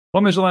Well,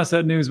 Mitchell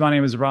Asset News, my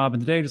name is Rob,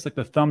 and today, just like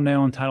the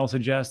thumbnail and title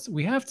suggests,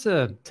 we have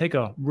to take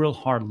a real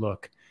hard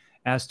look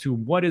as to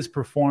what is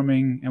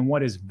performing and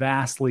what is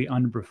vastly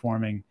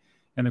underperforming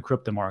in the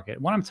crypto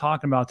market. What I'm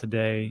talking about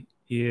today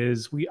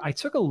is I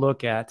took a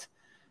look at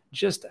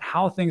just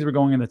how things were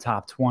going in the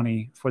top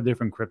 20 for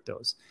different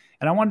cryptos.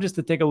 And I wanted just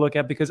to take a look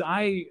at, because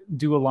I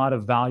do a lot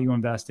of value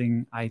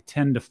investing, I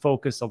tend to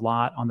focus a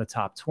lot on the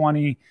top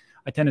 20.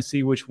 I tend to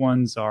see which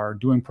ones are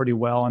doing pretty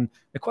well. And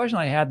the question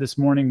I had this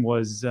morning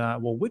was,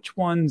 well, which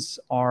ones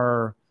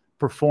are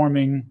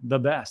performing the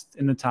best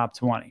in the top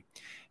 20?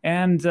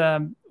 And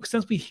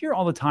since we hear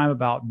all the time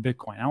about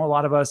Bitcoin, I know a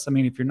lot of us, I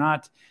mean, if you're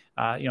not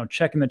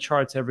checking the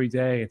charts every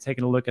day and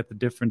taking a look at the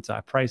different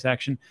price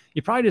action,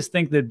 you probably just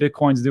think that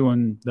Bitcoin's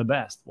doing the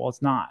best. Well,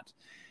 it's not.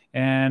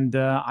 And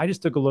I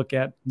just took a look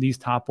at these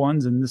top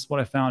ones, and this is what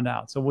I found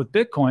out. So with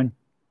Bitcoin,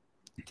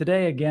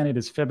 today, again, it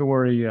is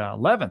February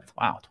 11th,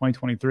 wow,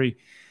 2023.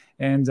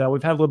 And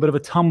we've had a little bit of a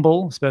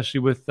tumble,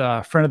 especially with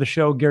a friend of the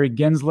show, Gary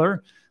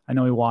Gensler. I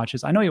know he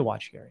watches. I know you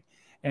watch, Gary.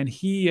 And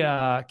he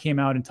came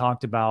out and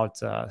talked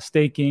about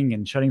staking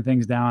and shutting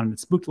things down. And it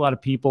spooked a lot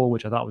of people,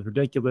 which I thought was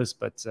ridiculous,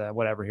 but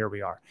whatever, here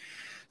we are.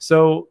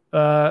 So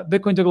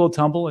Bitcoin took a little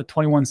tumble at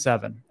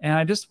 21.7. And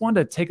I just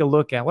wanted to take a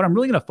look at what I'm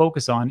really going to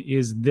focus on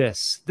is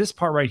this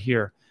part right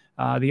here,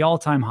 the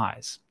all-time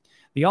highs.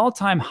 The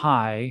all-time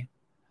high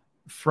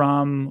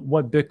from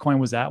what Bitcoin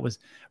was at was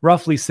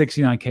roughly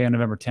 69K on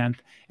November 10th,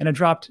 and it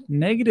dropped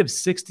negative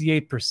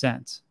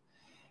 68%.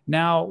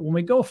 Now, when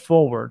we go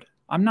forward,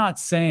 I'm not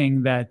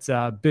saying that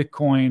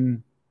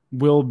Bitcoin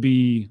will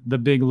be the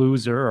big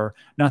loser or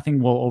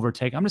nothing will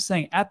overtake. I'm just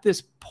saying at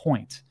this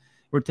point,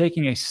 we're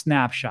taking a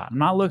snapshot. I'm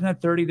not looking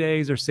at 30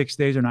 days or 6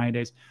 days or 90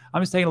 days.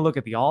 I'm just taking a look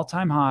at the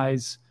all-time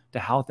highs to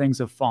how things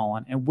have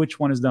fallen and which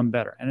one has done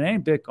better. And it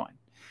ain't Bitcoin.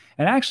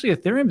 And actually,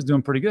 Ethereum is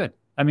doing pretty good.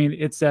 I mean,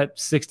 it's at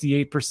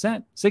 68%,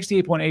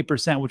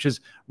 68.8%, which is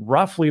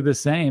roughly the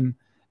same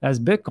as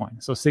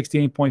Bitcoin. So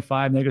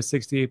 68.5, negative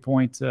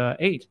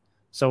 68.8.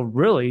 So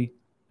really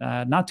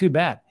not too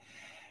bad.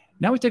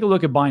 Now we take a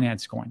look at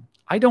Binance Coin.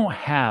 I don't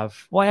have,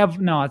 well, I have,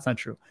 no, that's not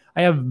true.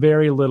 I have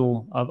very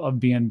little of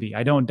BNB.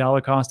 I don't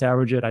dollar cost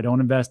average it. I don't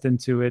invest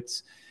into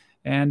it.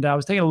 And I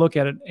was taking a look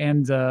at it.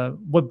 And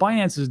what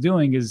Binance is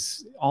doing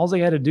is all they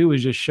had to do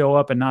is just show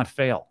up and not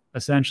fail.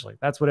 Essentially,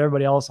 that's what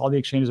everybody else, all the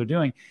exchanges are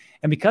doing.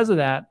 And because of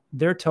that,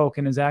 their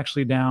token is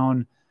actually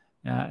down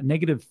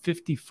negative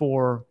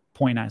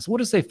 54.9. So we'll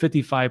just say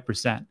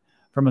 55%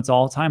 from its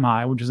all-time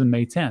high, which is in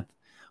May 10th,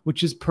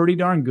 which is pretty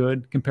darn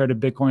good compared to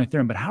Bitcoin and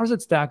Ethereum. But how does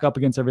it stack up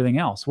against everything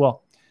else?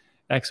 Well,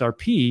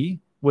 XRP,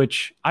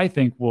 which I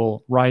think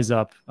will rise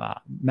up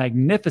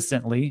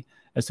magnificently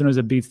as soon as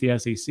it beats the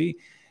SEC,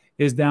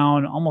 is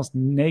down almost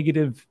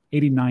negative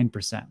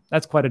 89%.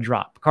 That's quite a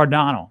drop.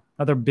 Cardano,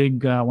 another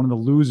big one of the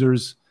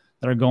losers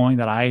that are going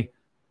that I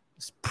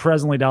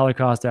presently dollar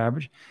cost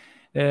average,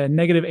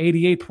 negative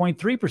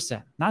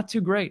 88.3%. Not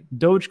too great.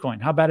 Dogecoin,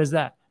 how bad is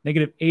that?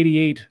 Negative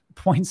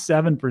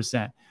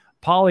 88.7%.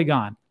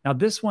 Polygon. Now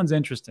this one's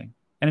interesting.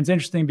 And it's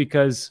interesting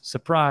because,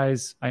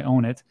 surprise, I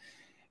own it.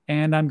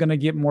 And I'm going to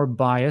get more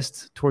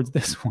biased towards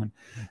this one.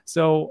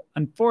 So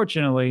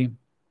unfortunately,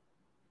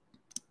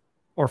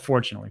 or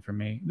fortunately for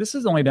me, this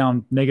is only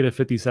down negative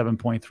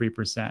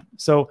 57.3%.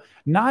 So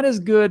not as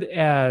good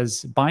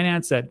as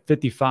Binance at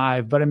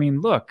 55, but I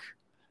mean, look,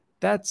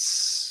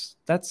 that's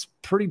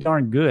pretty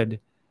darn good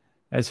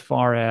as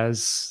far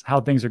as how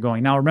things are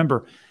going. Now,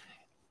 remember,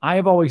 I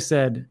have always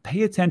said,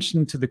 pay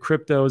attention to the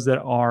cryptos that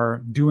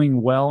are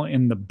doing well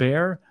in the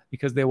bear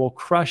because they will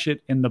crush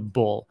it in the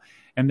bull.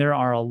 And there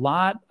are a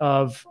lot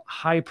of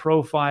high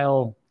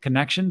profile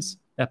connections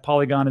that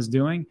Polygon is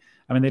doing.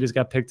 I mean, they just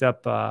got picked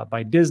up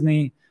by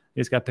Disney.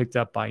 They just got picked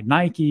up by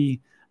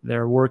Nike.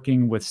 They're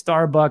working with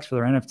Starbucks for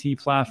their NFT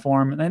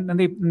platform. And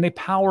they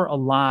power a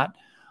lot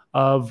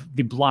of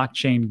the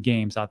blockchain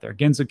games out there.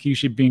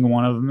 Genzo being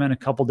one of them, and a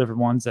couple different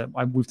ones that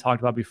we've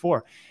talked about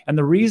before. And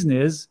the reason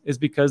is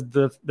because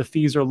the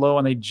fees are low,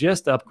 and they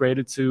just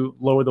upgraded to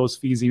lower those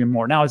fees even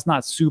more. Now, it's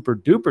not super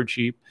duper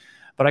cheap,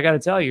 but I got to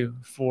tell you,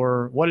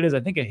 for what it is, I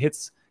think it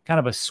hits kind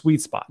of a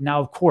sweet spot. Now,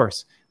 of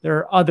course, there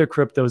are other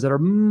cryptos that are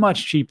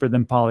much cheaper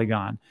than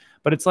Polygon,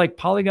 but it's like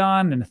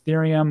Polygon and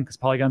Ethereum, because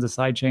Polygon's a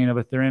side chain of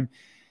Ethereum.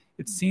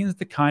 It seems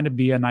to kind of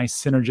be a nice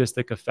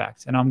synergistic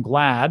effect. And I'm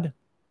glad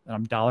that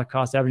I'm dollar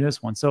cost averaging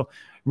this one. So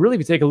really, if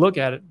you take a look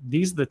at it,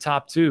 these are the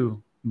top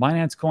two,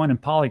 Binance Coin and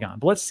Polygon.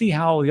 But let's see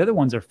how the other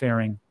ones are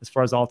faring as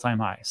far as all-time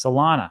high.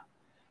 Solana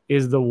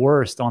is the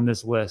worst on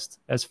this list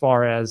as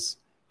far as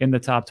in the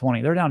top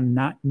 20. They're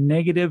down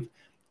negative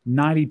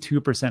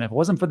 92%. If it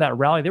wasn't for that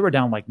rally, they were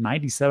down like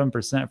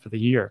 97% for the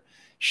year.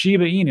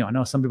 Shiba Inu, I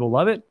know some people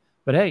love it,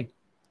 but hey,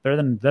 better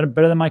than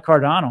my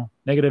Cardano,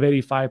 negative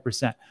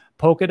 85%.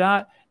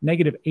 Polkadot,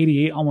 negative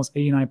 88, almost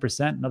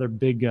 89%, another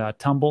big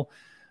tumble.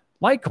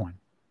 Litecoin,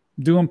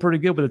 doing pretty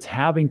good with its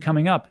halving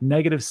coming up,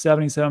 negative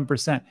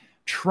 77%.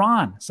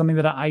 Tron, something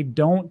that I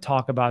don't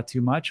talk about too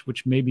much,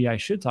 which maybe I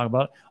should talk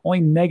about, only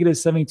negative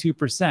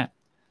 72%.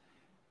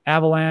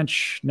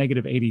 Avalanche,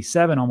 negative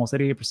 87, almost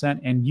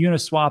 88%. And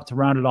Uniswap, to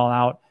round it all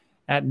out,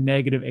 at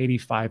negative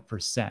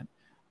 85%.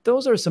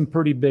 Those are some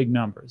pretty big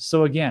numbers.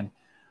 So again,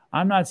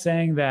 I'm not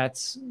saying that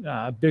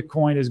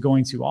Bitcoin is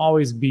going to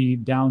always be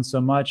down so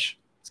much.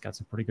 It's got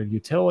some pretty good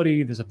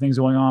utility. There's some things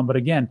going on. But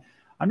again,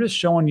 I'm just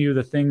showing you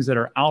the things that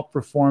are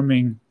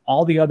outperforming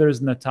all the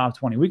others in the top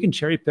 20. We can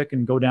cherry pick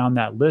and go down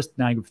that list,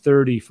 now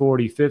 30,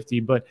 40, 50,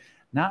 but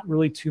not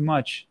really too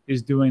much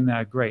is doing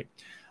that great.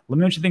 Let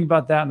me know what you think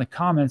about that in the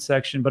comments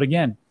section. But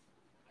again,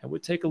 I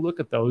would take a look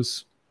at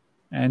those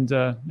and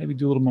maybe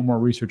do a little bit more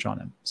research on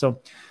them. So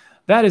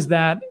that is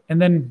that.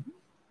 And then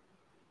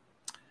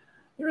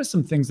there are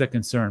some things that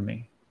concern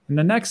me. In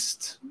the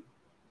next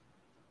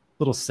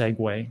little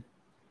segue,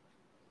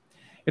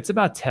 it's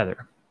about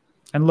Tether.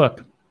 And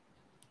look,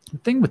 the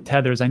thing with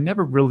Tether is I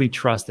never really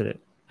trusted it.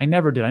 I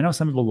never did. I know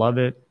some people love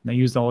it and they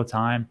use it all the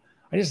time.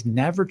 I just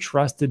never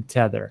trusted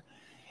Tether.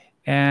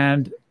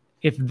 And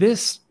if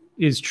this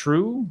is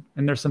true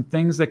and there's some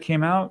things that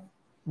came out,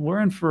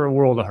 we're in for a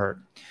world of hurt.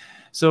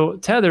 So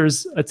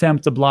Tether's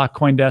attempt to block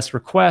CoinDesk's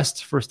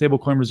request for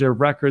stablecoin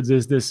reserve records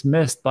is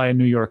dismissed by a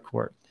New York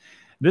court.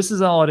 This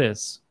is all it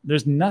is.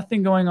 There's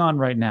nothing going on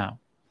right now.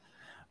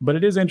 But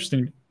it is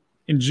interesting.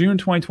 In June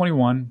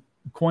 2021,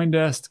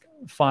 CoinDesk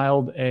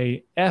filed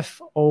a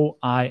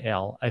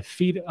FOIL, a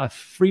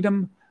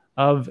Freedom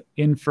of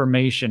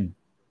Information,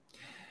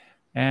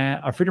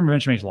 a Freedom of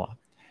Information law.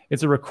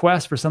 It's a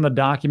request for some of the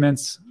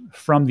documents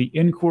from the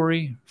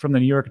inquiry from the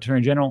New York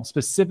Attorney General,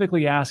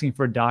 specifically asking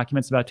for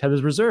documents about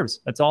Tether's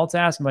reserves. That's all it's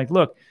asking. Like,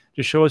 look,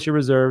 just show us your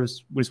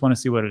reserves. We just want to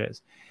see what it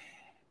is.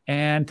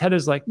 And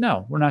Tether's like,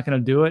 no, we're not going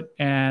to do it.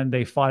 And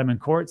they fought him in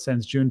court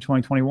since June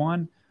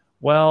 2021.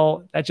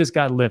 Well, that just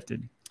got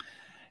lifted.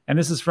 And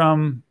this is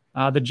from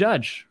the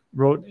judge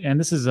wrote, and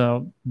this is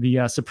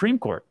the Supreme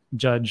Court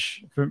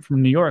judge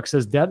from New York,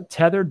 says that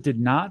Tether did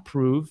not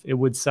prove it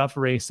would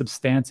suffer a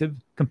substantive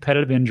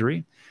competitive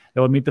injury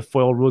that would meet the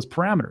FOIL rules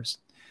parameters.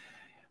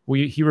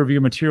 He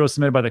reviewed materials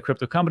submitted by the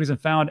crypto companies and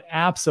found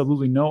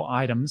absolutely no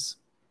items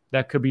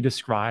that could be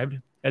described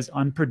as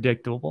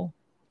unpredictable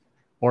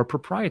or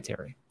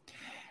proprietary.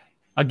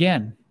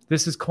 Again,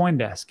 this is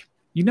CoinDesk.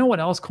 You know what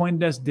else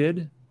CoinDesk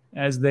did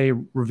as they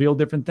revealed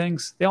different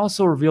things? They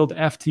also revealed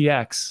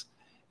FTX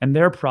and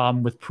their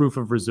problem with proof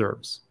of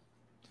reserves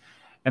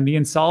and the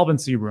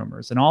insolvency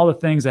rumors and all the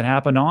things that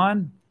happened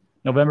on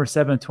November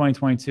 7th,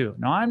 2022.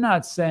 Now, I'm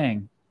not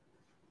saying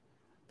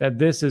that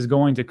this is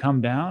going to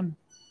come down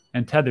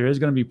and Tether is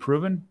going to be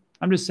proven.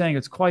 I'm just saying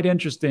it's quite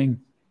interesting,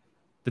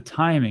 the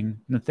timing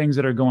and the things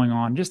that are going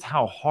on, just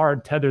how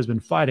hard Tether's been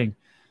fighting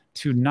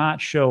to not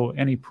show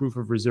any proof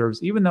of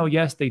reserves, even though,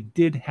 yes, they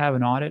did have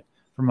an audit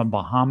from a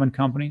Bahamian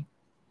company,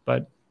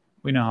 but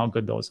we know how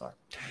good those are.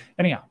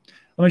 Anyhow,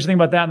 let me just think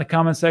about that in the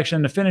comment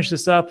section. To finish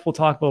this up, we'll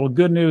talk about a little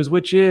good news,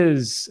 which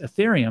is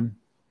Ethereum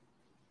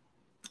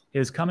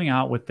is coming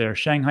out with their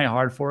Shanghai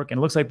hard fork, and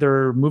it looks like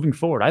they're moving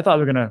forward. I thought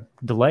they were going to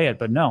delay it,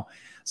 but no.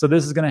 So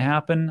this is going to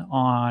happen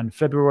on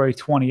February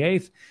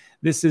 28th.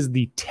 This is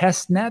the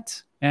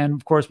testnet, and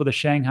of course, what the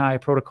Shanghai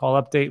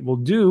protocol update will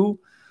do,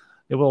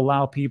 it will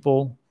allow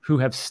people who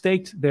have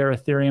staked their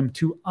Ethereum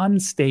to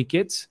unstake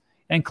it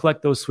and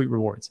collect those sweet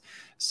rewards.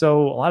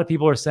 So a lot of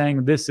people are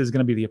saying this is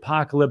going to be the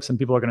apocalypse and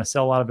people are going to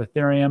sell a lot of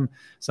Ethereum.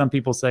 Some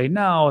people say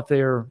no, if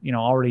they're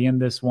already in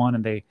this one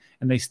and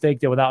they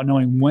staked it without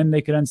knowing when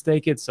they could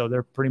unstake it, so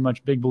they're pretty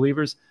much big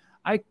believers.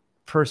 I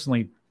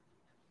personally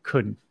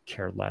couldn't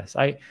care less.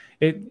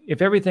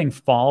 If everything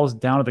falls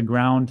down to the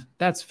ground,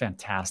 that's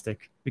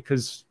fantastic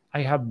because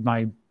I have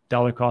my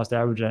dollar cost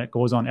average and it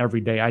goes on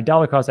every day. I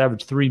dollar cost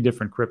average 3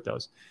 different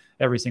cryptos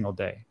every single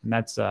day, and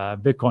that's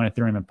Bitcoin,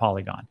 Ethereum, and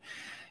Polygon.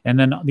 And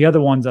then the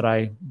other ones that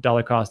I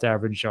dollar cost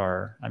average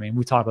are, I mean,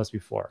 we talked about this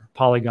before,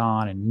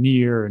 Polygon and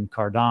Near and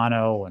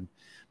Cardano and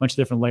a bunch of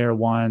different layer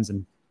ones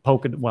and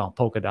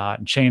Polkadot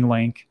and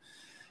Chainlink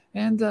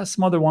and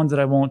some other ones that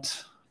I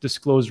won't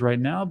disclose right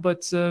now.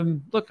 But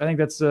look, I think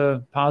that's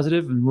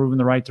positive and moving in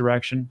the right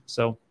direction.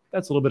 So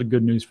that's a little bit of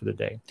good news for the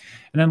day.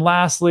 And then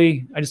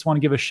lastly, I just want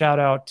to give a shout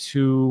out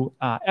to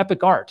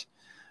Epic Art.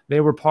 They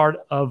were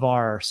part of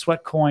our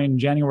Sweatcoin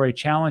January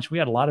challenge. We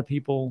had a lot of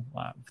people,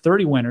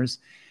 30 winners.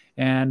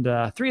 And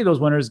 3 of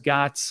those winners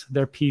got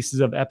their pieces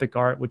of Epic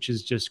Art, which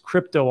is just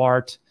crypto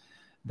art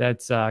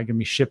that's going to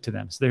be shipped to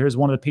them. So here's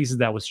one of the pieces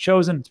that was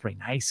chosen. It's pretty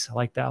nice. I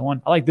like that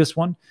one. I like this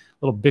one,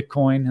 a little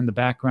Bitcoin in the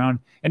background.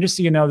 And just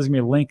so you know, there's going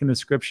to be a link in the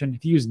description.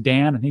 If you use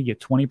Dan, I think you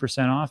get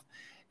 20% off.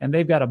 And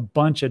they've got a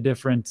bunch of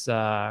different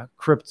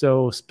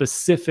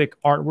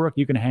crypto-specific artwork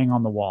you can hang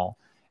on the wall.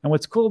 And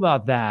what's cool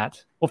about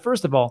that, well,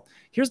 first of all,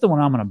 here's the one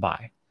I'm going to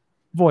buy,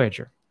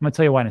 Voyager. I'm going to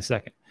tell you why in a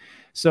second.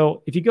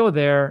 So if you go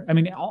there, I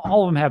mean,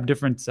 all of them have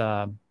different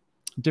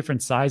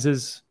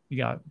sizes. You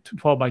got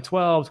 12 by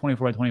 12,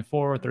 24 by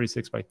 24,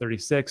 36 by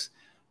 36.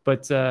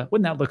 But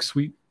wouldn't that look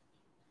sweet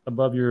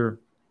above your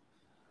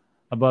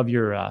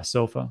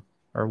sofa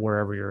or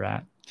wherever you're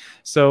at?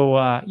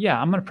 So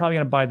yeah, I'm probably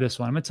gonna buy this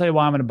one. I'm gonna tell you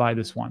why I'm gonna buy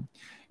this one.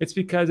 It's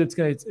because it's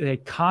a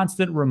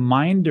constant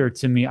reminder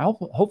to me.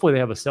 Hopefully they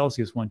have a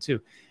Celsius one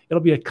too.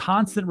 It'll be a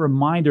constant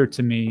reminder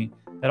to me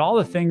that all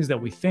the things that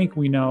we think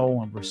we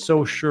know and we're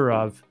so sure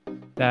of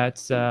that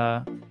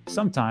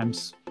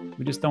sometimes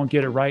we just don't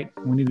get it right.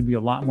 We need to be a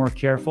lot more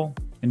careful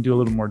and do a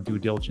little more due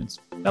diligence.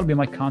 That'll be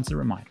my constant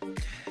reminder.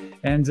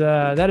 And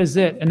that is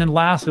it. And then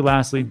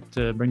lastly,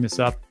 to bring this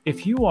up,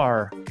 if you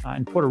are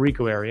in Puerto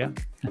Rico area,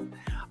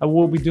 I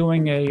will be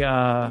doing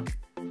a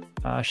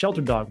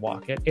shelter dog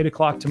walk at 8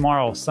 o'clock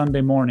tomorrow,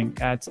 Sunday morning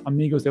at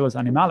Amigos de los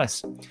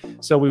Animales.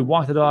 So we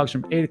walk the dogs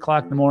from 8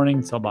 o'clock in the morning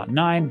until about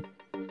 9.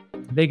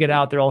 They get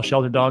out, they're all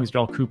shelter dogs,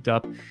 they're all cooped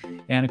up.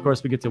 And of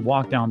course, we get to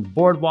walk down the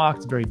boardwalk.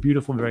 It's very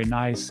beautiful, very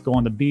nice. Go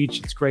on the beach.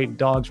 It's great.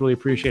 Dogs really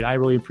appreciate it. I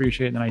really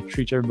appreciate it. And then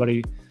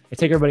I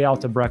take everybody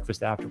out to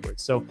breakfast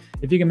afterwards. So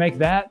if you can make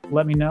that,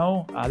 let me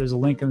know. There's a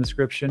link in the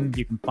description.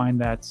 You can find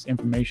that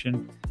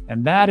information.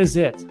 And that is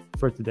it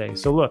for today.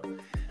 So look,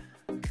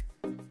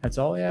 that's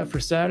all I have for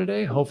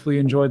Saturday. Hopefully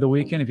you enjoyed the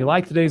weekend. If you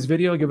liked today's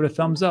video, give it a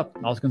thumbs up.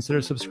 Also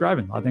consider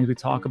subscribing. A lot of things we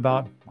talk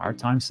about are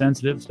time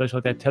sensitive, especially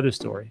like that Tether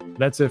story.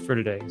 That's it for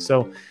today.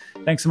 So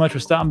thanks so much for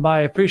stopping by.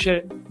 I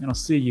appreciate it. And I'll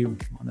see you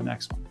on the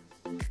next one.